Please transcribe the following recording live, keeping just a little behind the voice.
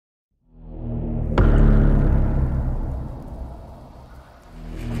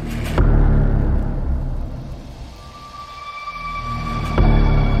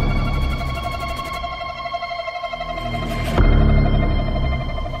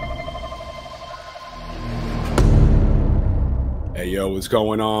Yo, what's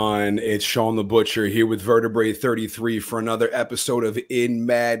going on? It's Shawn the Butcher here with Vertebrae 33 for another episode of In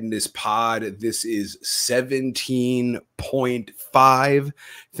Madness Pod. This is 17.5.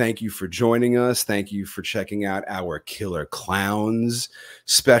 Thank you for joining us. Thank you for checking out our Killer Clowns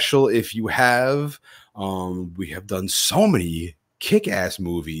special. If you have, we have done so many kick-ass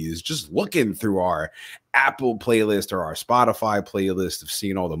movies. Just looking through our Apple playlist or our Spotify playlist of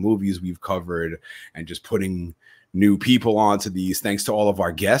seeing all the movies we've covered and just putting new people onto these. Thanks to all of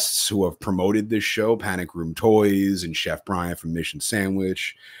our guests who have promoted this show, Panic Room Toys and Chef Brian from Mission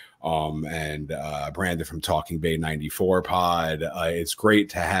Sandwich, and Brandon from Talking Bay 94 Pod. It's great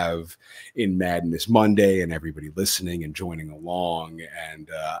to have In Madness Monday and everybody listening and joining along. And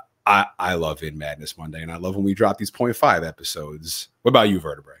I love In Madness Monday, and I love when we drop these 0.5 episodes. What about you,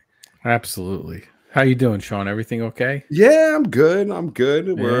 Vertebrae? Absolutely. How you doing, Shawn? Everything okay? Yeah, I'm good. I'm good.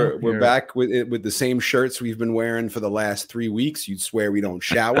 Yeah, we're back with the same shirts we've been wearing for the last 3 weeks. You'd swear we don't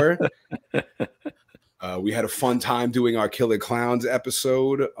shower. We had a fun time doing our Killer Clowns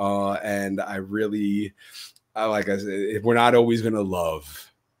episode, and like I said, we're not always gonna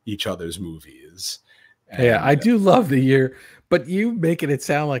love each other's movies. And, yeah, I do love the year, but you making it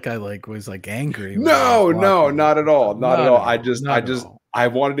sound like I was angry. No, not at all. Not at all. I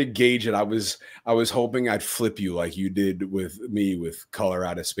wanted to gauge it. I was hoping I'd flip you like you did with me with Color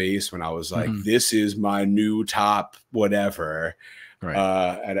Out of Space when I was like, this is my new top whatever. Right.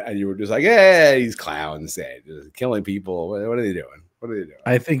 And you were just like, yeah, these clowns just killing people. What are they doing? What are they doing?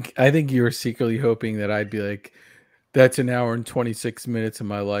 I think you were secretly hoping that I'd be like, that's an hour and 26 minutes of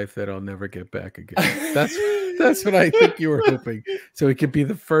my life that I'll never get back again. That's what I think you were hoping. So it could be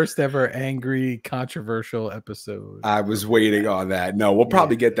the first ever angry, controversial episode. I was waiting on that. No, we'll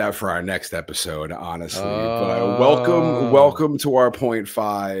probably get that for our next episode, honestly. But welcome to our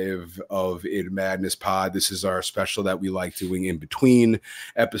 0.5 of In Madness Pod. This is our special that we like doing in between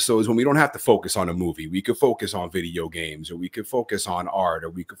episodes when we don't have to focus on a movie. We could focus on video games, or we could focus on art, or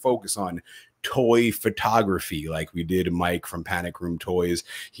we could focus on toy photography like we did Mike from Panic Room Toys.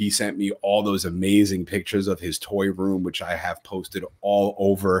 He sent me all those amazing pictures of his toy room, which I have posted all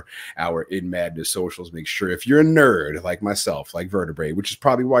over our In Madness socials. Make sure if you're a nerd like myself, like Vertebrae, which is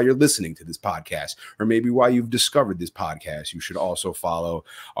probably why you're listening to this podcast, or maybe why you've discovered this podcast, you should also follow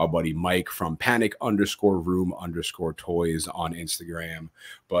our buddy Mike from Panic_Room_Toys on Instagram.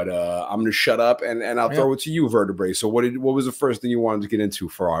 But I'm going to shut up and I'll throw it to you, Vertebrae. So what was the first thing you wanted to get into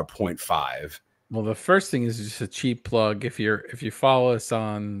for our 0.5? Well, the first thing is just a cheap plug. If you follow us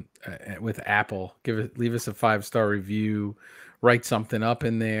on with Apple, leave us a 5-star review, write something up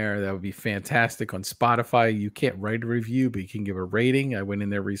in there. That would be fantastic. On Spotify, you can't write a review, but you can give a rating. I went in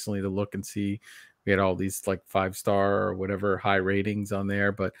there recently to look and see. We had all these like 5-star or whatever high ratings on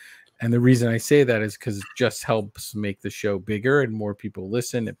there, and the reason I say that is because it just helps make the show bigger and more people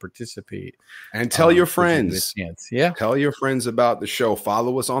listen and participate. And tell your friends. Yeah. Tell your friends about the show.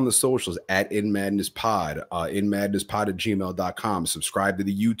 Follow us on the socials at In Madness Pod, inmadnesspod@gmail.com. Subscribe to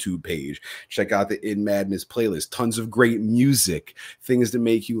the YouTube page. Check out the In Madness playlist. Tons of great music, things to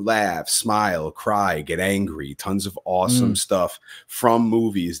make you laugh, smile, cry, get angry. Tons of awesome stuff from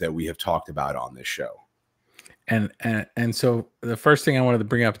movies that we have talked about on this show. And so the first thing I wanted to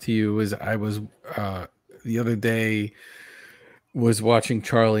bring up to you was I was the other day was watching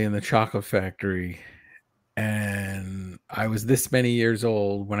Charlie and the Chocolate Factory, and I was this many years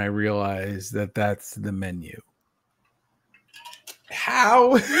old when I realized that that's the menu.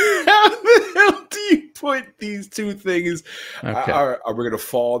 How the hell do you put these two things? Okay. Are we going to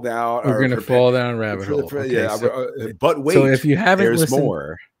fall down? We're going to fall down a rabbit hole. Okay, yeah, but wait. So if you haven't there's listened,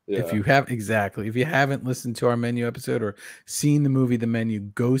 more. Yeah. If you haven't listened to our menu episode or seen the movie The Menu,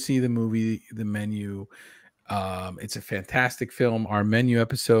 go see the movie The Menu. It's a fantastic film. Our menu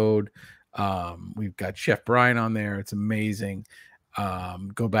episode, we've got Chef Brian on there. It's amazing.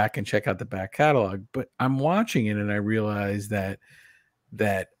 Go back and check out the back catalog. But I'm watching it and I realize that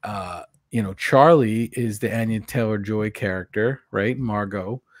Charlie is the Anya Taylor-Joy character, right?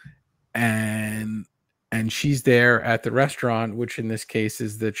 Margot, and she's there at the restaurant, which in this case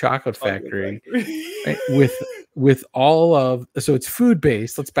is the Chocolate Factory, right? with all of, so it's food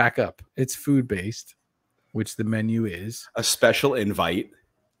based. Let's back up. It's food based, which the menu is a special invite.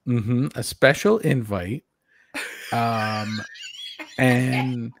 A special invite. And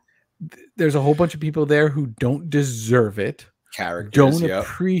there's a whole bunch of people there who don't deserve it. Characters don't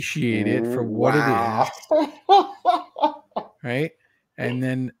appreciate it for what it is. Right. And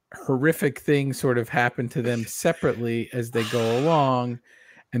then horrific things sort of happen to them separately as they go along.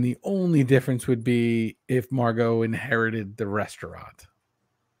 And the only difference would be if Margot inherited the restaurant.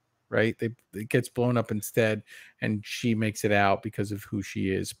 right? It gets blown up instead, and she makes it out because of who she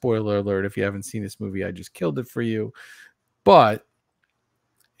is. Spoiler alert, if you haven't seen this movie, I just killed it for you. But,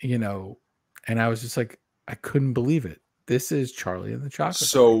 you know, and I was just like, I couldn't believe it. This is Charlie and the Chocolate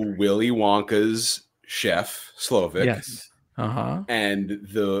So Factory. Willy Wonka's chef, Slovak. Yes. Uh-huh. And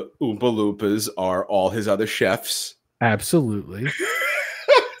the Oompa Loompas are all his other chefs. Absolutely.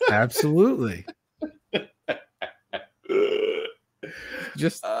 Absolutely.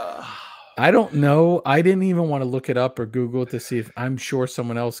 Just I don't know. I didn't even want to look it up or Google it to see if I'm sure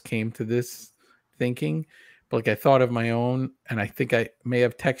someone else came to this thinking, but like I thought of my own, and I think I may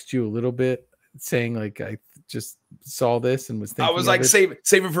have texted you a little bit saying like I just saw this and was thinking. I was like, save it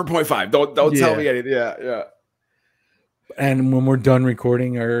for 0.5. Don't tell me anything. Yeah. And when we're done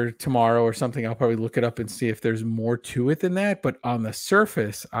recording or tomorrow or something, I'll probably look it up and see if there's more to it than that. But on the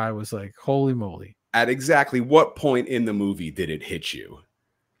surface, I was like, holy moly. At exactly what point in the movie did it hit you?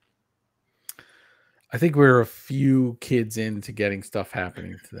 I think we're a few kids into getting stuff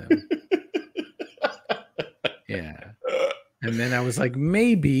happening to them. Yeah. And then I was like,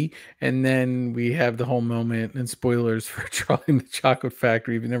 maybe. And then we have the whole moment, and spoilers for Charlie and the Chocolate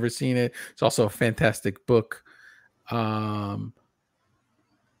Factory. If you've never seen it, it's also a fantastic book. But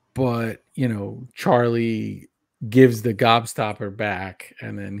you know, Charlie gives the gobstopper back,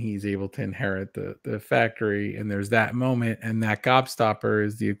 and then he's able to inherit the factory. And there's that moment, and that gobstopper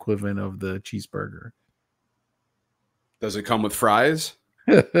is the equivalent of the cheeseburger. Does it come with fries?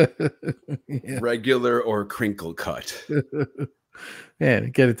 Yeah. Regular or crinkle cut? Yeah,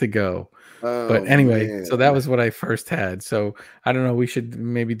 get it to go. Oh, but anyway, man. So that was what I first had. So I don't know. We should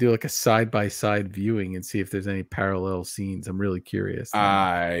maybe do like a side-by-side viewing and see if there's any parallel scenes. I'm really curious.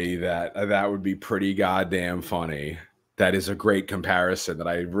 That would be pretty goddamn funny. That is a great comparison that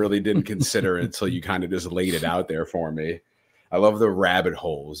I really didn't consider until you kind of just laid it out there for me. I love the rabbit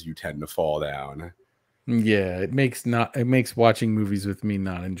holes you tend to fall down. Yeah, it makes watching movies with me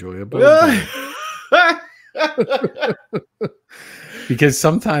not enjoyable. Because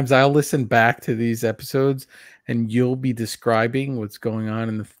sometimes I'll listen back to these episodes and you'll be describing what's going on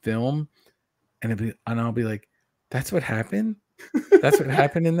in the film, and I'll be like, that's what happened? That's what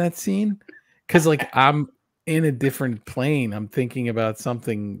happened in that scene? Because like I'm in a different plane. I'm thinking about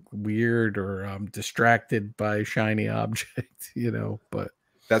something weird, or I'm distracted by a shiny object, you know, but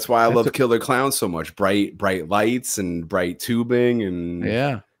that's why I love Killer Clowns so much. Bright lights and bright tubing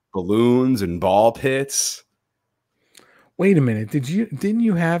and balloons and ball pits. Wait a minute. Didn't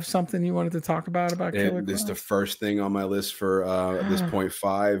you have something you wanted to talk about Killer Clowns? This is the first thing on my list for this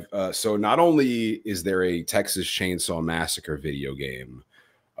 0.5. So not only is there a Texas Chainsaw Massacre video game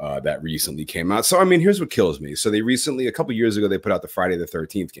that recently came out. So, I mean, here's what kills me. So they recently, a couple years ago, they put out the Friday the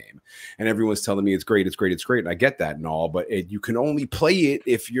 13th game, and everyone's telling me it's great. And I get that and all, but you can only play it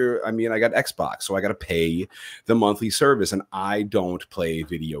if I got Xbox, so I got to pay the monthly service, and I don't play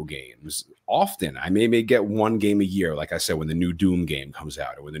video games often. I may get one game a year. Like I said, when the new Doom game comes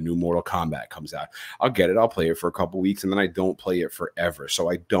out or when the new Mortal Kombat comes out, I'll get it. I'll play it for a couple weeks, and then I don't play it forever.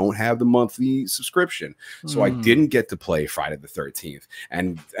 So I don't have the monthly subscription. So I didn't get to play Friday the 13th,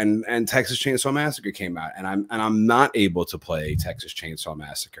 and Texas Chainsaw Massacre came out, and I'm not able to play Texas Chainsaw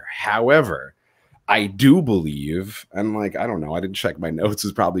Massacre. However, I do believe, and like, I don't know, I didn't check my notes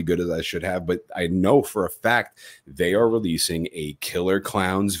as probably good as I should have, but I know for a fact they are releasing a Killer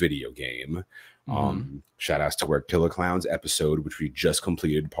Clowns video game. Shout outs to our Killer Clowns episode, which we just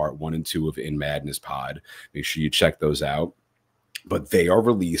completed, part 1 and 2 of In Madness Pod. Make sure you check those out. But they are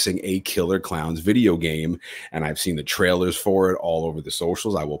releasing a Killer Clowns video game, and I've seen the trailers for it all over the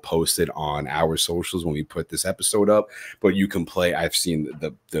socials. I will post it on our socials when we put this episode up. But you can play. I've seen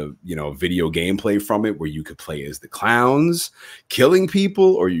the video gameplay from it, where you could play as the clowns killing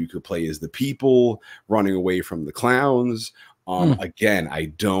people, or you could play as the people running away from the clowns. Again, I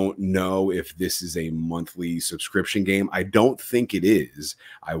don't know if this is a monthly subscription game. I don't think it is.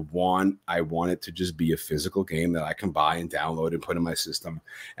 I want it to just be a physical game that I can buy and download and put in my system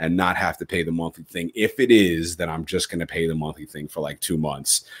and not have to pay the monthly thing. If it is, then I'm just going to pay the monthly thing for like 2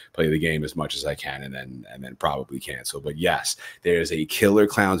 months, play the game as much as I can, and then probably cancel. But yes, there's a Killer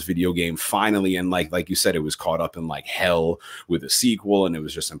Clowns video game finally, and like you said, it was caught up in like hell with a sequel, and it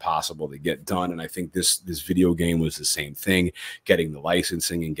was just impossible to get done. And I think this video game was the same thing. Getting the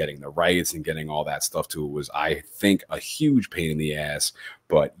licensing and getting the rights and getting all that stuff to it was, I think, a huge pain in the ass.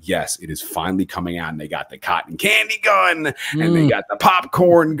 But yes, it is finally coming out, and they got the cotton candy gun and they got the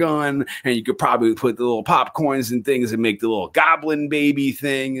popcorn gun, and you could probably put the little popcorns and things and make the little goblin baby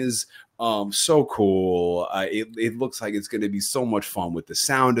things. So cool. It looks like it's going to be so much fun with the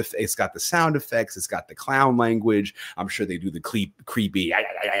sound. It's got the sound effects. It's got the clown language. I'm sure they do the creepy,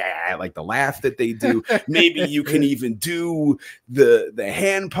 like the laugh that they do. Maybe you can even do the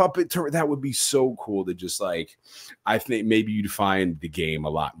hand puppet. That would be so cool to just like, I think maybe you'd find the game a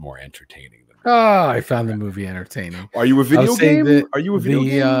lot more entertaining. Oh, I found the movie entertaining. Are you a video game? Are you a video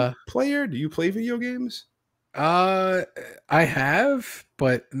game player? Do you play video games? I have,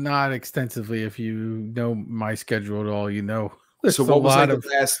 but not extensively. If you know my schedule at all, you know there's so. What was like the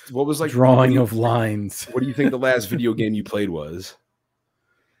last? What was like drawing of lines? What do you think the last video game you played was?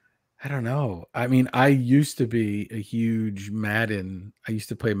 I don't know. I mean, I used to be a huge Madden. I used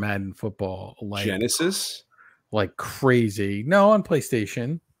to play Madden football, like Genesis, like crazy. No, on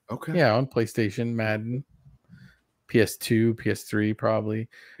PlayStation. Okay. Yeah, on PlayStation, Madden. PS2, PS3, probably.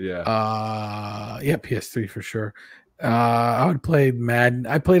 Yeah. Yeah, PS3 for sure. I would play Madden.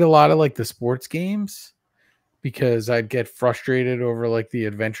 I played a lot of like the sports games because I'd get frustrated over like the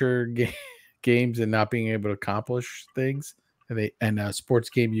adventure games and not being able to accomplish things. And a sports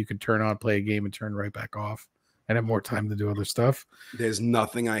game you could turn on, play a game, and turn right back off, and have more time to do other stuff. There's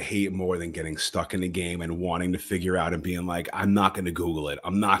nothing I hate more than getting stuck in a game and wanting to figure out and being like, I'm not going to Google it.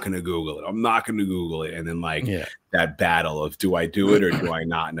 I'm not going to Google it. I'm not going to Google it. And then like that battle of do I do it or do I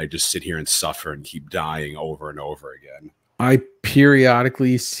not? And I just sit here and suffer and keep dying over and over again. I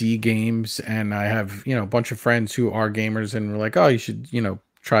periodically see games, and I have, a bunch of friends who are gamers, and we're like, oh, you should,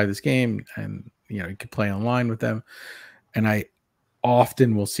 try this game, and, you could play online with them. And I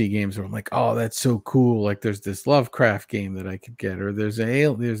often will see games where I'm like, oh, that's so cool. Like there's this Lovecraft game that I could get, or there's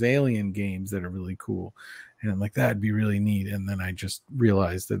alien games that are really cool. And I'm like, that'd be really neat. And then I just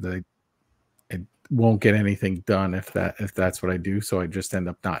realized that I won't get anything done if that's what I do. So I just end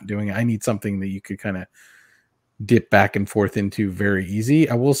up not doing it. I need something that you could kind of dip back and forth into very easy.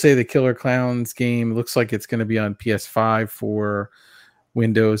 I will say the Killer Clowns game looks like it's going to be on PS5 for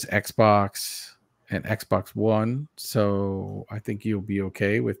Windows, Xbox, and Xbox One, so I think you'll be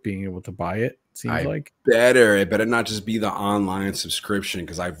okay with being able to buy it. Seems like it better not just be the online subscription,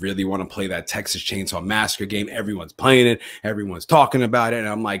 because I really want to play that Texas Chainsaw Massacre game. Everyone's playing it, everyone's talking about it, and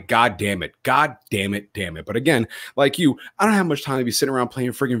I'm like, God damn it, damn it. But again, like you, I don't have much time to be sitting around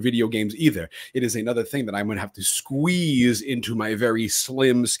playing friggin' video games either. It is another thing that I'm gonna have to squeeze into my very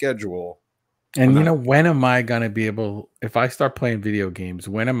slim schedule. And when am I going to be able, if I start playing video games,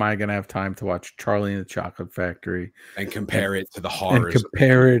 when am I going to have time to watch Charlie and the Chocolate Factory and compare it to the horrors and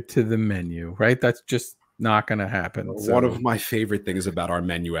compare it to the menu, right? That's just not going to happen. One of my favorite things about our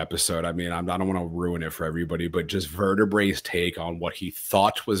menu episode, I mean, I don't want to ruin it for everybody, but just Vertebrae's take on what he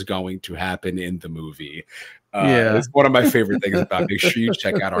thought was going to happen in the movie. It's one of my favorite things about it. Make sure you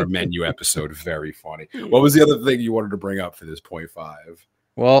check out our menu episode. Very funny. What was the other thing you wanted to bring up for this 0.5?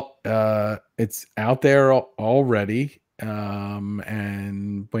 Well, it's out there already.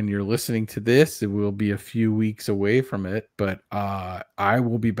 And when you're listening to this, it will be a few weeks away from it. But I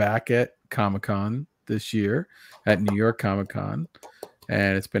will be back at Comic-Con this year, at New York Comic-Con.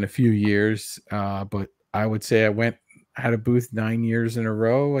 And it's been a few years. But I would say I had a booth 9 years in a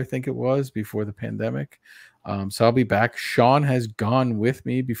row, I think it was, before the pandemic. So I'll be back. Shawn has gone with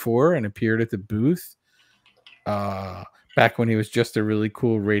me before and appeared at the booth. Back when he was just a really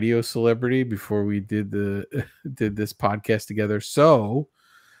cool radio celebrity before we did this podcast together. So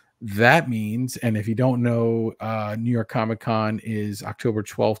that means, and if you don't know, New York Comic-Con is October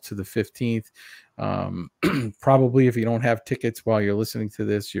 12th to the 15th. Probably if you don't have tickets while you're listening to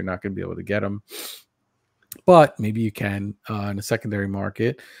this, you're not going to be able to get them. But maybe you can in a secondary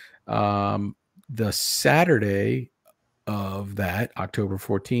market. The Saturday of that, October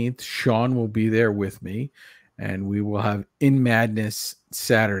 14th, Shawn will be there with me. And we will have In Madness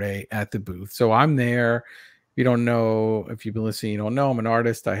Saturday at the booth. So I'm there. If you don't know, if you've been listening, you don't know, I'm an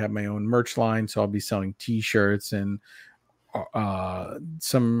artist. I have my own merch line. So I'll be selling t-shirts and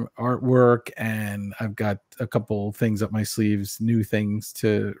some artwork. And I've got a couple things up my sleeves, new things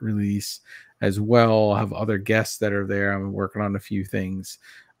to release as well. I have other guests that are there. I'm working on a few things.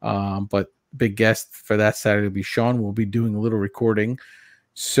 But big guest for that Saturday will be Shawn. We'll be doing a little recording.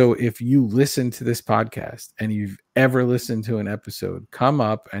 So if you listen to this podcast and you've ever listened to an episode, come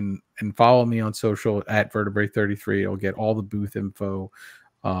up and follow me on social at Vertebrae33. I'll get all the booth info.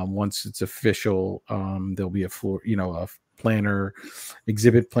 Once it's official, there'll be a planner,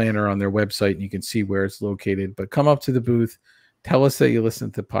 exhibit planner on their website, and you can see where it's located. But come up to the booth, tell us that you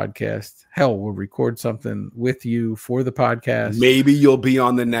listen to the podcast. Hell, we'll record something with you for the podcast. Maybe you'll be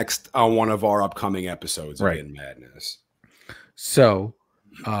on the next one of our upcoming episodes of In Madness. So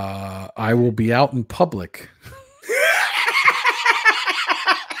I will be out in public.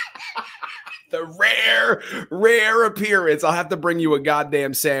 The rare appearance. I'll have to bring you a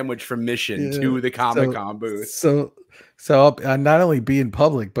goddamn sandwich from Mission to the Comic-Con booth. So I'll not only be in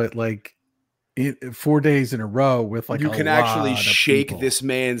public, but like 4 days in a row with like you a can lot actually of shake people. this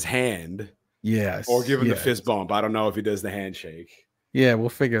man's hand. Yes. Or give him the fist bump. I don't know if he does the handshake. Yeah, we'll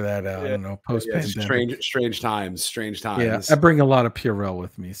figure that out. Yeah. I don't know. Post-pandemic. Strange times. Yeah, I bring a lot of Purell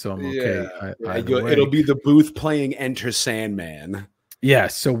with me, so I'm okay. It'll be the booth playing Enter Sandman. Yeah,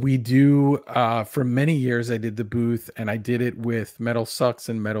 so we do for many years I did the booth, and I did it with Metal Sucks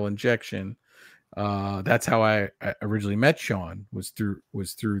and Metal Injection. That's how I originally met Shawn, was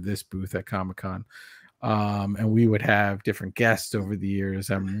through this booth at Comic-Con. And we would have different guests over the years.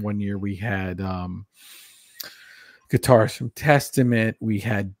 One year we had guitars from Testament. We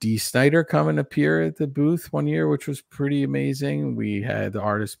had Dee Snider come and appear at the booth one year, which was pretty amazing. We had the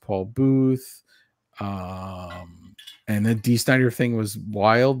artist Paul Booth. And the Dee Snider thing was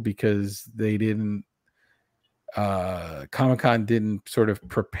wild because they didn't Comic-Con didn't sort of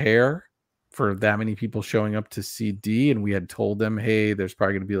prepare for that many people showing up to see Dee, and we had told them, hey, there's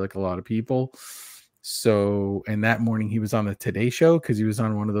probably going to be like a lot of people. So, and that morning he was on the Today Show because he was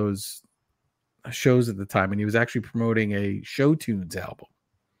on one of those shows at the time, and he was actually promoting a Show Tunes album.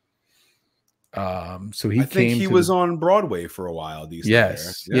 So I think he was on Broadway for a while.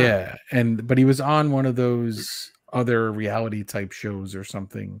 Yes, but he was on one of those other reality type shows or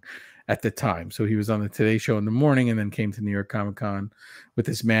something at the time. So he was on the Today Show in the morning, and then came to New York Comic-Con with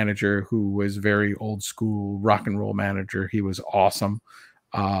this manager who was very old school rock and roll manager. He was awesome,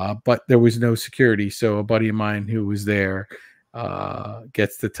 but there was no security. So a buddy of mine who was there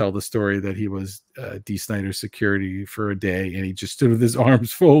gets to tell the story that he was Dee Snider's security for a day, and he just stood with his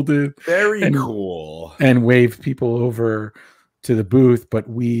arms folded. Very cool. And waved people over to the booth, but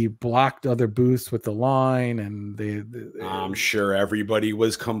we blocked other booths with the line, and I'm sure everybody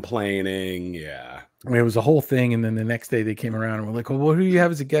was complaining. Yeah. It was a whole thing. And then the next day they came around and were like, well, who do you have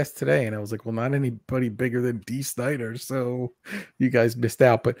as a guest today? And I was like, well, not anybody bigger than Dee Snider. So you guys missed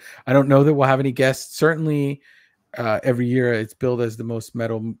out. But I don't know that we'll have any guests. Certainly every year it's billed as the most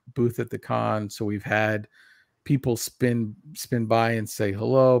metal booth at the con. So we've had people spin by and say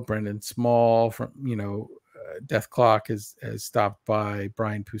hello. Brendan Small from, Death Clock has stopped by.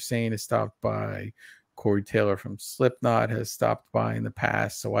 Brian Posehn has stopped by. Corey Taylor from Slipknot has stopped by in the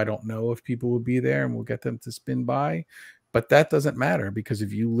past. So I don't know if people will be there, and we'll get them to spin by. But that doesn't matter, because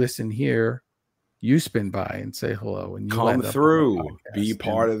if you listen here, you spin by and say hello, and you come through, be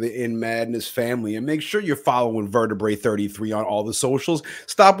part of the In Madness family, and make sure you're following Vertebrae 33 on all the socials.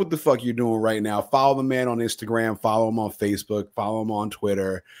 Stop what the fuck you're doing right now. Follow the man on Instagram, follow him on Facebook, follow him on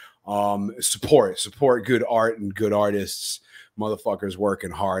Twitter. Support good art and good artists. Motherfuckers working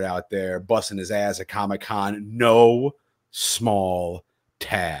hard out there, busting his ass at Comic-Con. No small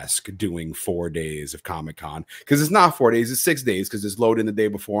task doing 4 days of Comic-Con, because it's not 4 days, it's 6 days, because it's load in the day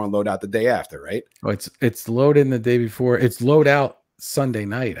before and load out the day after, right? Oh, it's load in the day before. It's load out Sunday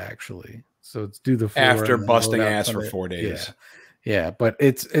night, actually. So it's do the 4 after busting ass for 4 days. Yeah, but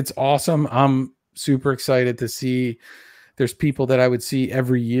it's awesome. I'm super excited to see. There's people that I would see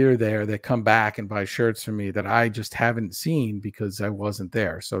every year there that come back and buy shirts from me that I just haven't seen because I wasn't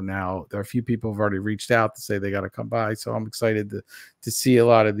there. So now there are a few people who've already reached out to say they got to come by. So I'm excited to see a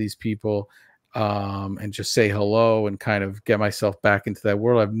lot of these people and just say hello and kind of get myself back into that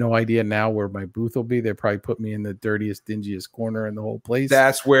world. I have no idea now where my booth will be. They probably put me in the dirtiest, dingiest corner in the whole place.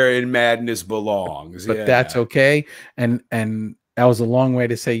 That's where In Madness belongs. But that's okay. And that was a long way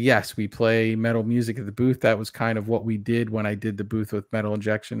to say, yes, we play metal music at the booth. That was kind of what we did when I did the booth with Metal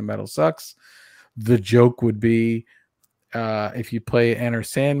Injection and Metal Sucks. The joke would be, if you play Enter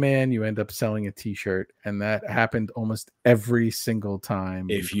Sandman, you end up selling a t-shirt. And that happened almost every single time.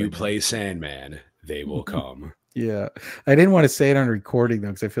 If you play Sandman, they will come. Yeah, I didn't want to say it on recording though,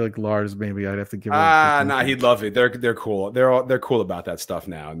 because I feel like Lars, maybe I'd have to give. Nah, he'd love it. They're cool. They're cool about that stuff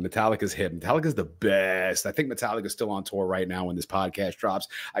now. And Metallica's hip. Metallica's the best. I think Metallica's still on tour right now when this podcast drops.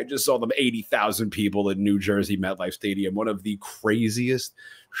 I just saw them 80,000 people in New Jersey MetLife Stadium. One of the craziest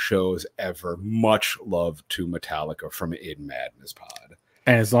shows ever. Much love to Metallica from In Madness Pod.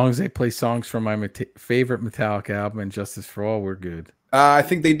 And as long as they play songs from my favorite Metallica album, and Justice for All, we're good. I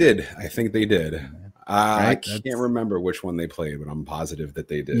think they did. I can't remember which one they played, but I'm positive that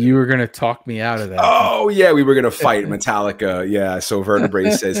they did. You were going to talk me out of that. Oh, yeah, we were going to fight Metallica. Yeah, so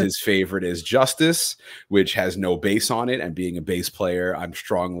Vertebrae says his favorite is Justice, which has no bass on it. And being a bass player, I'm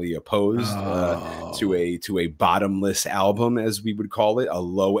strongly opposed to a bottomless album, as we would call it, a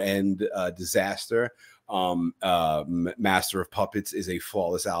low-end disaster. Master of Puppets is a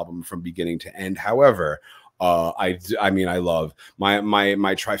flawless album from beginning to end. However, I mean, I love my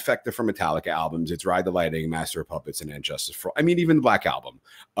trifecta for Metallica albums. It's Ride the Lightning, Master of Puppets, and Justice for All. I mean, even the Black Album,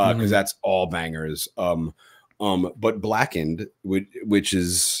 because that's all bangers. But Blackened, which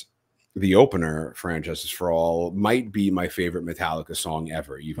is the opener for And Justice for All, might be my favorite Metallica song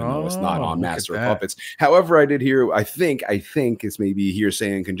ever, even though it's not on Master of Puppets. However, I did hear, I think it's maybe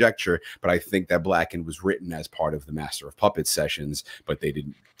hearsay and conjecture, but I think that Blackened was written as part of the Master of Puppets sessions, but they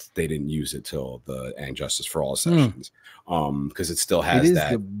didn't use it till the And Justice for All sessions. Because it still has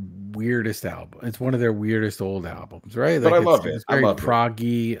that. It is the weirdest album. It's one of their weirdest old albums, right? But I love it. It's very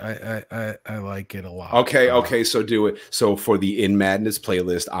proggy. I like it a lot. Okay, so do it. So for the In Madness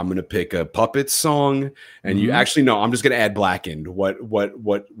playlist, I'm gonna pick a Puppets song, and you actually no, I'm just gonna add Blackened.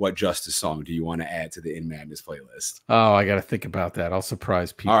 What Justice song do you want to add to the In Madness playlist? Oh, I got to think about that. I'll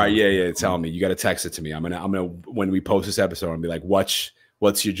surprise people. All right, yeah. Tell me. You got to text it to me. I'm gonna when we post this episode, I'll be like,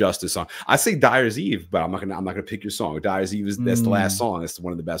 What's your Justice song? I say Dyer's Eve, but I'm not gonna pick your song. Dyer's Eve that's the last song. It's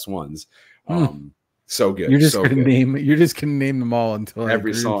one of the best ones. So good. You're just gonna name them all until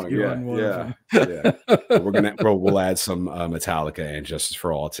every song. Yeah. We'll add some Metallica and Justice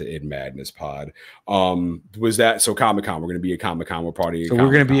for All to In Madness pod. Was that so? Comic-Con. We're gonna be at Comic-Con. We're partying. So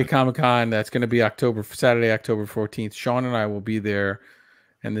we're gonna be at Comic-Con. That's gonna be Saturday, October 14th. Shawn and I will be there.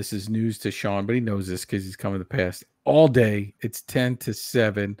 And this is news to Shawn, but he knows this because he's coming to pass all day. It's 10 to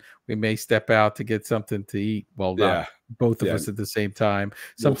 7. We may step out to get something to eat. Well, not both of us at the same time.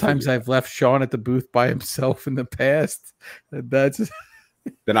 Sometimes I've left Shawn at the booth by himself in the past. That's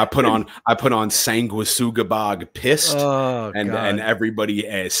then I put on Sanguisuga Bog Pissed, and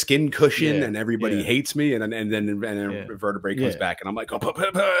everybody Skin Cushion, and everybody hates me, and then Vertebrae comes back, and I'm like,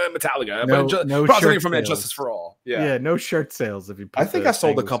 Metallica, no shirt from Justice for All. No shirt sales. If you, I think I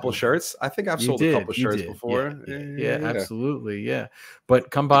sold a couple shirts. I think I've sold a couple shirts before. Yeah, absolutely, yeah. But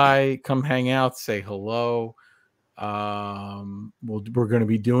come by, come hang out, say hello. We're going to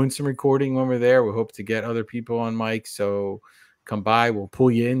be doing some recording when we're there. We hope to get other people on mic, so come by. We'll pull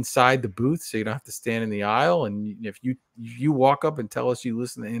you inside the booth so you don't have to stand in the aisle. And if you walk up and tell us you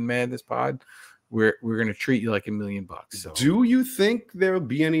listen to In Madness pod, we're going to treat you like $1 million. So do you think there'll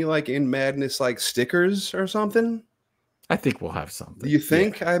be any like In Madness like stickers or something? I think we'll have something. Do you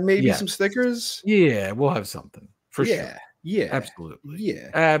think maybe some stickers? Yeah, we'll have something for sure. Yeah, absolutely. Yeah,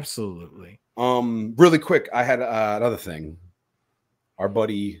 absolutely. Really quick, I had another thing. Our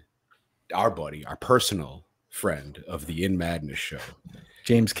personal friend of the In Madness show,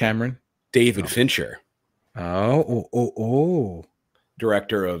 James Cameron, David Fincher. Oh,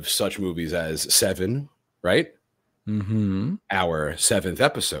 director of such movies as Seven, right? Our 7th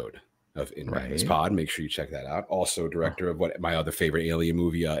episode of In Madness pod. Make sure you check that out. Also, director of what my other favorite alien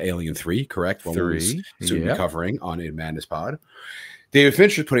movie, Alien 3, correct? 3, soon be covering on In Madness pod. David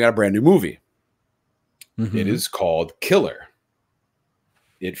Fincher is putting out a brand new movie. It is called Killer.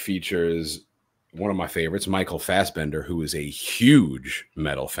 It features one of my favorites, Michael Fassbender, who is a huge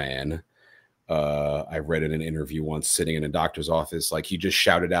metal fan. I read in an interview once, sitting in a doctor's office, like he just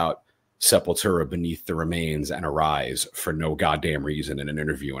shouted out Sepultura, Beneath the Remains, and Arise for no goddamn reason in an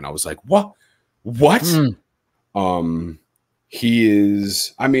interview. And I was like, what? He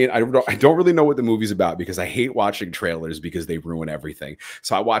is, I mean, I don't really know what the movie's about because I hate watching trailers because they ruin everything.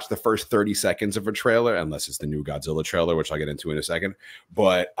 So I watched the first 30 seconds of a trailer, unless it's the new Godzilla trailer, which I'll get into in a second.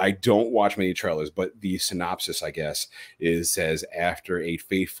 But I don't watch many trailers. But the synopsis, I guess, says after a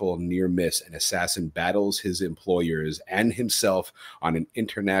fateful near miss, an assassin battles his employers and himself on an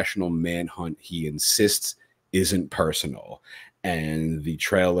international manhunt he insists isn't personal. And the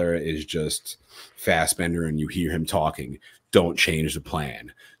trailer is just Fassbender, and you hear him talking. Don't change the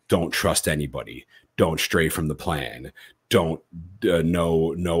plan. Don't trust anybody. Don't stray from the plan. Don't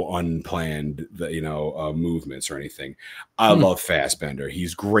no unplanned movements or anything. I love Fassbender.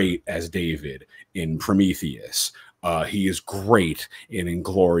 He's great as David in Prometheus. He is great in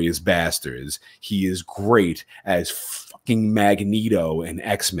Inglourious Bastards. He is great as fucking Magneto in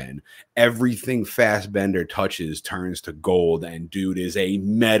X-Men. Everything Fassbender touches turns to gold, and dude is a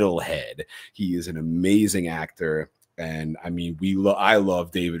metalhead. He is an amazing actor. And I mean, I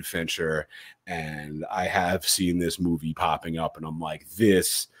love David Fincher, and I have seen this movie popping up, and I'm like,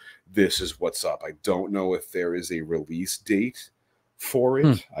 this is what's up. I don't know if there is a release date for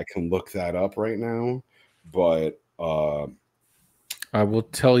it. I can look that up right now, but I will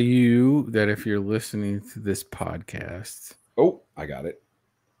tell you that if you're listening to this podcast, I got it.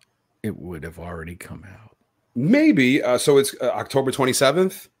 It would have already come out. Maybe. So it's October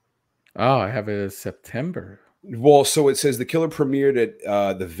 27th. Oh, I have it as September. Well, so it says The Killer premiered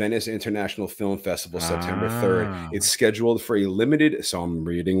at the Venice International Film Festival September 3rd. It's scheduled for a limited, so I'm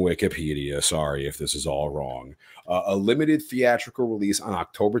reading Wikipedia, sorry if this is all wrong, a limited theatrical release on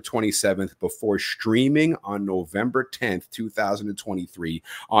October 27th before streaming on November 10th, 2023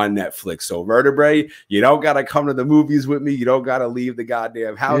 on Netflix. So Vertebrae, you don't got to come to the movies with me. You don't got to leave the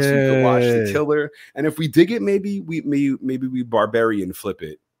goddamn house. You can watch The Killer. And if we dig it, maybe we barbarian flip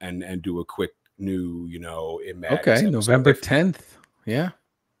it and do a quick new, in Madness November 10th.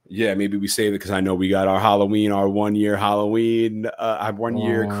 Yeah, maybe we save it because I know we got our 1 year Halloween, our 1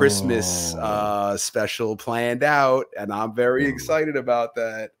 year Christmas special planned out, and I'm very excited about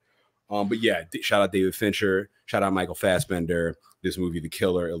that. But yeah, shout out David Fincher, shout out Michael Fassbender. This movie, The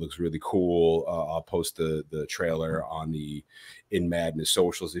Killer, it looks really cool. I'll post the trailer on the In Madness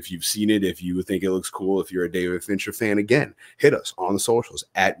socials if you've seen it, if you think it looks cool, if you're a David Fincher fan. Again, hit us on the socials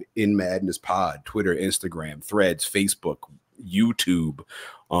at In Madness Pod, Twitter, Instagram, Threads, Facebook, YouTube,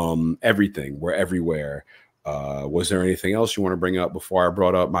 everything. We're everywhere. Was there anything else you want to bring up before I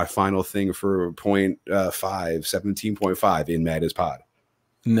brought up my final thing for point 17.5 In Madness Pod?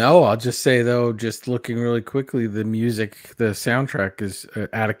 No, I'll just say, though, just looking really quickly, the soundtrack is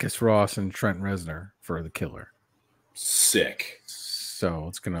Atticus Ross and Trent Reznor for The Killer. Sick. So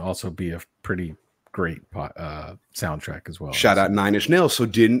it's going to also be a pretty great soundtrack as well. Shout out Nine Inch Nails. So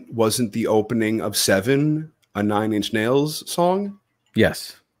wasn't the opening of Seven a Nine Inch Nails song?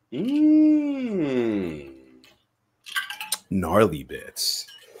 Yes. Gnarly bits.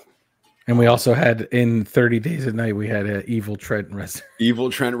 And we also had in 30 Days at Night, we had an evil Trent Reznor. Evil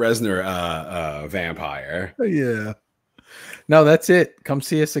Trent Reznor vampire. Yeah. No, that's it. Come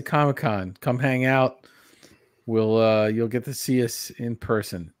see us at Comic-Con. Come hang out. You'll get to see us in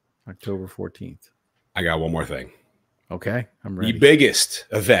person October 14th. I got one more thing. Okay, I'm ready. The biggest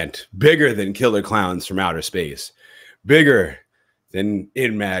event, bigger than Killer Clowns from Outer Space, bigger than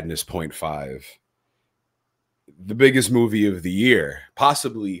In Madness .5. The biggest movie of the year,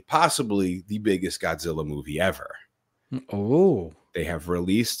 possibly the biggest Godzilla movie ever. Oh, they have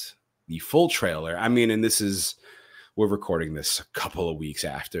released the full trailer. I mean, and we're recording this a couple of weeks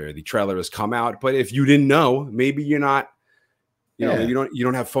after the trailer has come out. But if you didn't know, maybe you're not, you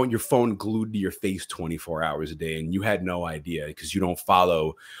don't have your phone glued to your face 24 hours a day, and you had no idea because you don't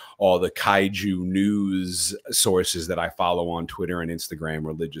follow all the kaiju news sources that I follow on Twitter and Instagram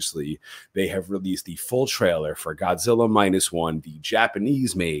religiously. They have released the full trailer for Godzilla -1, the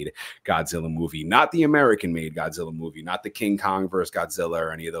Japanese-made Godzilla movie, not the American-made Godzilla movie, not the King Kong vs. Godzilla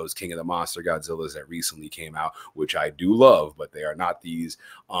or any of those King of the Monster Godzillas that recently came out, which I do love, but they are not these.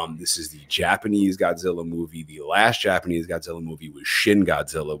 This is the Japanese Godzilla movie. The last Japanese Godzilla movie was Shin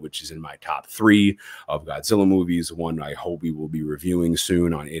Godzilla, which is in my top 3 of Godzilla movies. One I hope we will be reviewing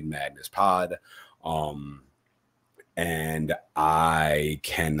soon on In Madness Pod. And I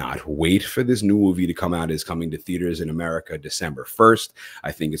cannot wait for this new movie to come out. It's coming to theaters in America December 1st.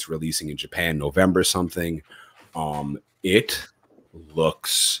 I think it's releasing in Japan November something. It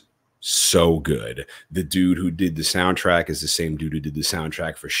looks so good. The dude who did the soundtrack is the same dude who did the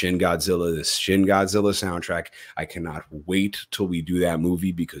soundtrack for Shin Godzilla. This Shin Godzilla soundtrack, I cannot wait till we do that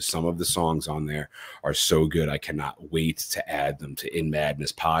movie because some of the songs on there are so good. I cannot wait to add them to In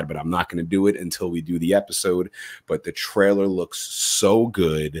Madness Pod, but I'm not going to do it until we do the episode. But the trailer looks so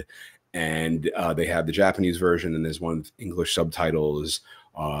good, and they have the Japanese version, and there's one with English subtitles.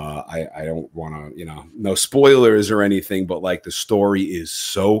 I don't want to, no spoilers or anything, but like the story is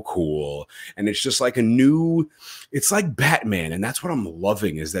so cool. And it's just like it's like Batman. And that's what I'm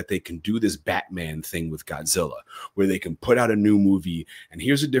loving is that they can do this Batman thing with Godzilla, where they can put out a new movie and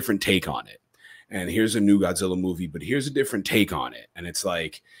here's a different take on it. And here's a new Godzilla movie, but here's a different take on it. And it's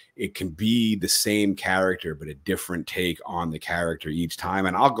like, it can be the same character, but a different take on the character each time.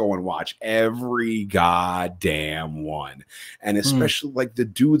 And I'll go and watch every goddamn one. And especially like the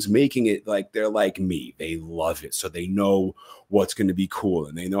dudes making it, like they're like me. They love it. So they know what's going to be cool.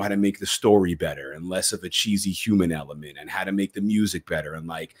 And they know how to make the story better and less of a cheesy human element and how to make the music better. And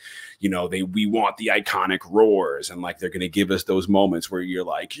like, we want the iconic roars. And like, they're going to give us those moments where you're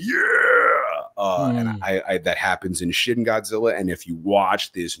like, yeah. And I that happens in Shin Godzilla. And if you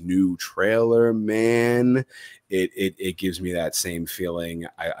watch this new trailer, man, it gives me that same feeling.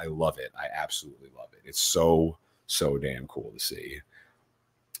 I love it. I absolutely love it. It's so damn cool to see.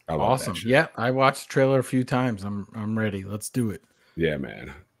 Awesome. Yeah, I watched the trailer a few times. I'm ready. Let's do it. Yeah,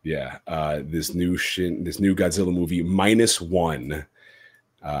 man. Yeah. This new Godzilla movie -1.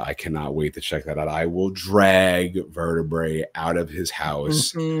 I cannot wait to check that out. I will drag Vertebrae out of his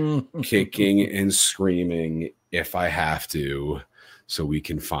house, kicking and screaming if I have to, so we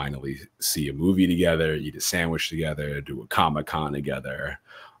can finally see a movie together, eat a sandwich together, do a Comic-Con together.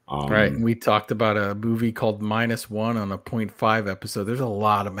 Right. And we talked about a movie called -1 on a 0.5 episode. There's a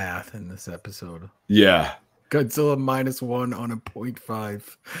lot of math in this episode. Yeah. Godzilla -1 on a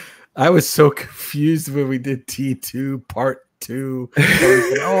 0.5. I was so confused when we did T2 part 2.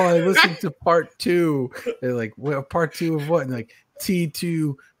 I listened to part 2. They're like, well, part 2 of what? And like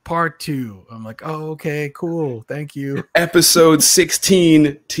T2 part 2. I'm like, oh, okay, cool. Thank you. Episode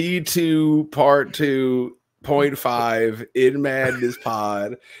 16, T2 part 2.5 in Madness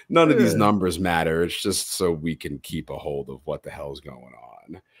Pod. None of these numbers matter. It's just so we can keep a hold of what the hell's going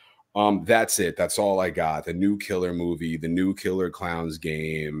on. That's it. That's all I got. The new Killer movie, the new Killer Clowns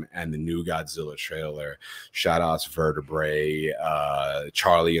game, and the new Godzilla trailer. Shout outs Vertebrae,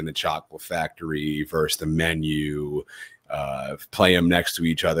 Charlie and the Chocolate Factory versus the Menu. Play them next to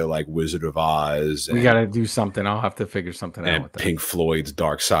each other like Wizard of Oz. We got to do something. I'll have to figure something out with that. Pink Floyd's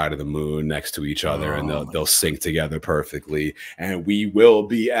Dark Side of the Moon next to each other, and they'll sync together perfectly. And we will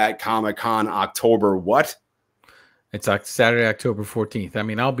be at Comic-Con October what? It's like Saturday, October 14th. I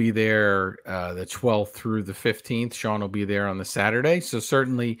mean, I'll be there the 12th through the 15th. Shawn will be there on the Saturday. So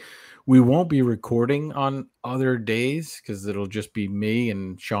certainly we won't be recording on other days because it'll just be me,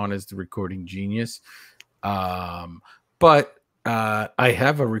 and Shawn is the recording genius. But I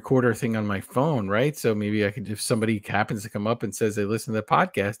have a recorder thing on my phone, right? So maybe I could, if somebody happens to come up and says they listen to the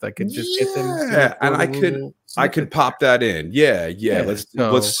podcast, I could just get them. Yeah, and I could pop that in. Yeah. Let's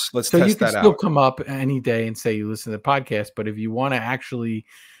test that out. You can still come up any day and say you listen to the podcast, but if you want to actually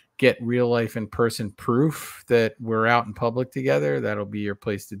get real life in person proof that we're out in public together, that'll be your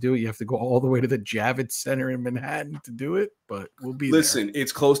place to do it. You have to go all the way to the Javits Center in Manhattan to do it, but we'll be there.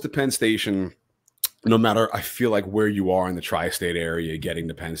 It's close to Penn Station. No matter, I feel like where you are in the tri-state area, getting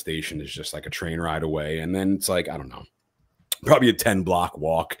to Penn Station is just like a train ride away. And then it's like, I don't know, probably a 10-block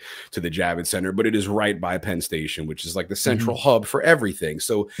walk to the Javits Center, but it is right by Penn Station, which is like the central hub for everything.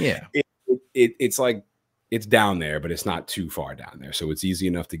 So yeah, it's like, it's down there, but it's not too far down there. So it's easy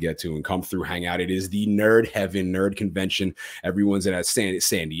enough to get to and come through, hang out. It is the nerd heaven, nerd convention. Everyone's at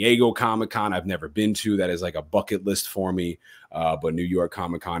San Diego Comic-Con. I've never been to. That is like a bucket list for me. But New York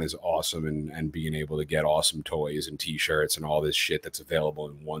Comic-Con is awesome. And being able to get awesome toys and t-shirts and all this shit that's available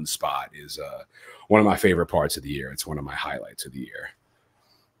in one spot is one of my favorite parts of the year. It's one of my highlights of the year.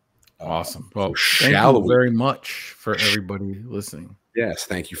 Awesome. Well, thank you very much for everybody listening. Yes,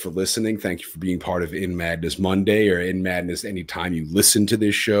 thank you for listening. Thank you for being part of In Madness Monday or In Madness anytime you listen to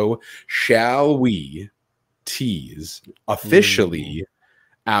this show. Shall we tease officially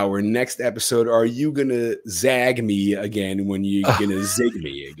our next episode? Are you gonna zag me again when you're gonna zig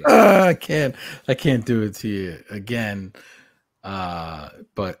me again? I can't do it to you again.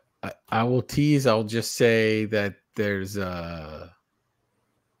 But I will tease. I'll just say that there's a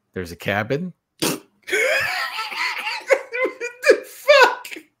cabin.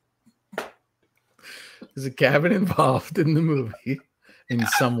 There's a cabin involved in the movie in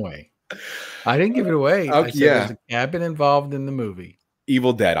some way. I didn't give it away. I said there's a cabin involved in the movie.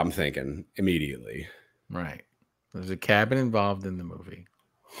 Evil Dead, I'm thinking immediately. Right. There's a cabin involved in the movie.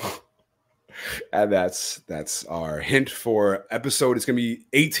 And that's our hint for episode. It's going to be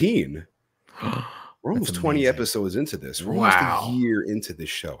 18. We're almost 20 episodes into this. We're almost a year into this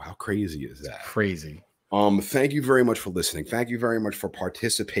show. How crazy is that? Crazy. Thank you very much for listening. Thank you very much for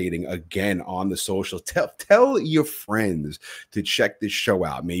participating again on the social. Tell your friends to check this show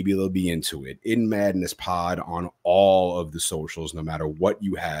out. Maybe they'll be into it. In Madness Pod on all of the socials, no matter what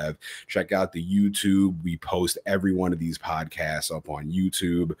you have. Check out the YouTube. We post every one of these podcasts up on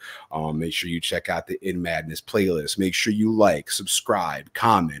YouTube. Make sure you check out the In Madness playlist. Make sure you like, subscribe,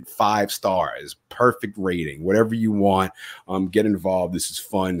 comment, 5 stars, perfect rating, whatever you want. Get involved. This is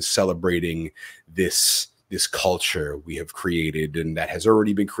fun, celebrating this culture we have created and that has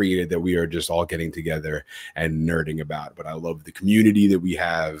already been created that we are just all getting together and nerding about. But I love the community that we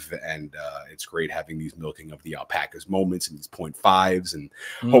have, and it's great having these milking of the alpacas moments and these 0.5s, and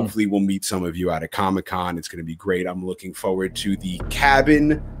hopefully we'll meet some of you out at Comic-Con. It's going to be great. I'm looking forward to the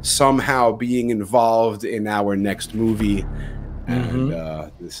cabin somehow being involved in our next movie. And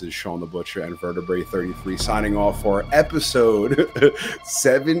this is Shawn the Butcher and Vertebrae 33 signing off for episode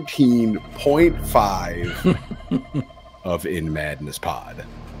 17.5 of In Madness Pod.